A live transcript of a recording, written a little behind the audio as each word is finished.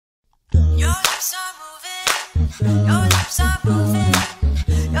Your lips are moving.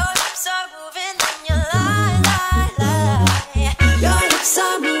 Your lips are moving and you lie, lie, lie. Your lips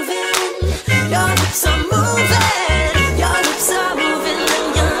are moving. Your lips are moving. Your lips are moving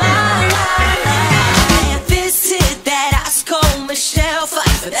and you lie, lie, lie. This hit that ice cold Michelle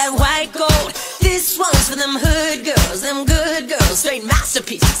fight for that white gold. This one's for them hood girls, them good girls, straight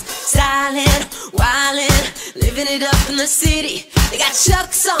masterpieces. Styling, wildin', living it up in the city. They got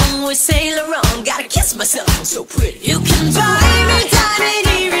Chuck's on with Saint Laurent. Gotta kiss myself, I'm so pretty. You can buy me diamond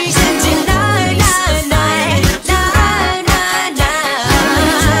earrings and deny, nine, nine, nine, nine, nine.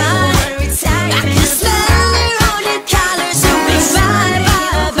 I can smell it on your collar, so big bye,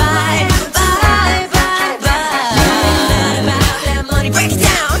 bye, bye, bye, bye, bye. About that money, break it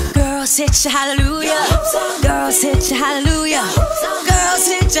down. Girls hit you hallelujah. Girls hit you hallelujah. Girls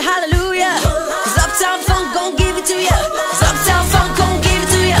hit you hallelujah. Cause Uptown Funk gon' give it to ya. Cause Uptown Funk gon' give it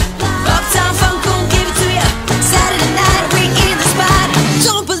to ya. Uptown Funk gon' give it to ya. Saturday night we in the spot.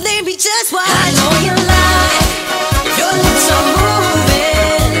 Don't believe me, just watch. I know you lie. Your lips are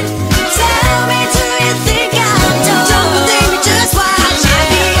moving. Tell me, do you think I'm dumb? Don't believe me, just watch. I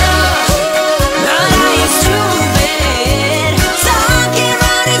be young, but I ain't stupid. Talking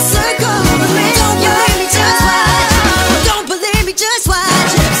round in circles with me. Don't believe me, just watch. Don't believe me, just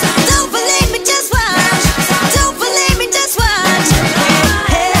watch. Don't believe me, just watch. Don't believe me, just watch.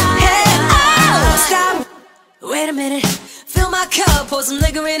 Hey, hey, oh, stop. Wait a minute. Fill my cup, pour some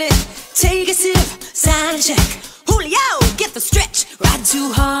liquor in it. Take a sip, sign a check. Julio, get the stretch. Ride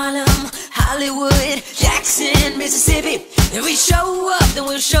to Harlem, Hollywood, Jackson, Mississippi. If we show up, then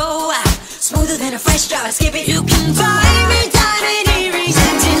we'll show out. Smoother than a fresh drop, skip it. You can buy me diamond earrings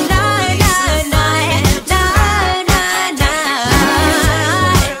and deny, nine, nine, nine, nine, nine.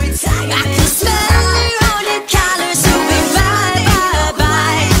 I can smell it on your collar, so be bye,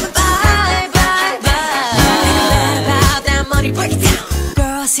 bye, bye, bye, bye, bye. About that money, break it down.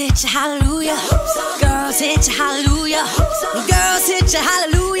 Girls hit you hallelujah. Girls hit you hallelujah. Girls hit you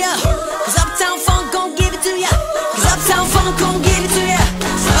hallelujah. Cause Uptown Funk gon' give it to ya. Cause Uptown Funk gon' give it to ya.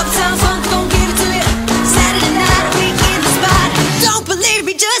 Uptown Funk gon' give it to ya. Saturday night we in the spot. Don't believe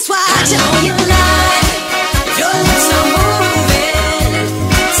me, just watch. I know you lie. Your lips are moving.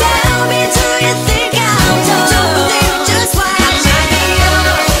 Tell me, do you think I'm dumb? Don't believe me, just watch. I be young,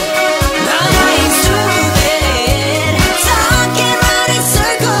 but I ain't stupid. Talking round in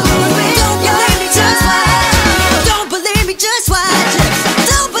circles with me. Don't believe me, just watch. Don't believe me, just watch.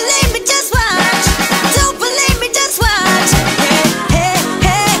 Don't believe me, just watch. Don't believe me, just watch. Hey, hey,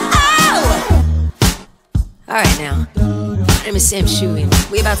 hey, oh! Alright now, my name is Sam Shuey.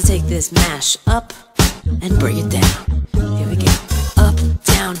 We about to take this mash up and bring it down. Here we go. Up,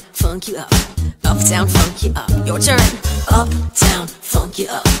 down, funk you up. Uptown, funk you up. Your turn. Uptown, funk you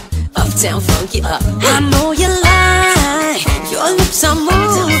up. Uptown, funk you up. I know you lie. Your lips are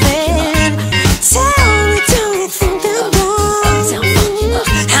moving. Tell me, do you think I'm wrong? Uptown, funk you up.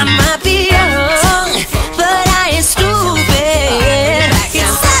 I might be young, but I ain't stupid.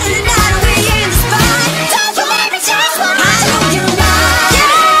 It's Saturday night, we in the spot. Don't believe me, just watch. I know you lie.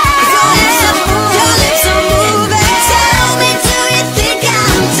 Your lips are moving. Tell me, do you think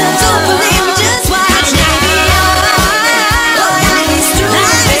I'm dumb? Don't believe me, just watch. I may be young, but I ain't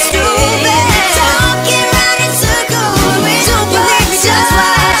stupid. Talking round in circles with me. Don't believe me, just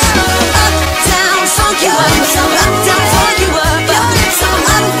watch. Uptown, funk you up. Uptown, funk you up. Your lips are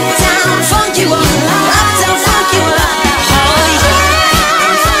uptown, funk you up. Uptown, funk you up. Oh yeah.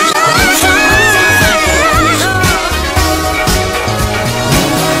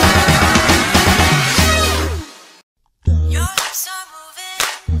 Your lips are moving.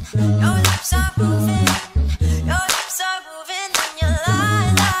 Your lips are moving. Your lips are moving and you lie,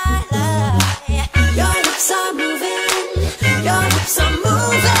 lie, lie. Your lips are moving. Your lips are moving.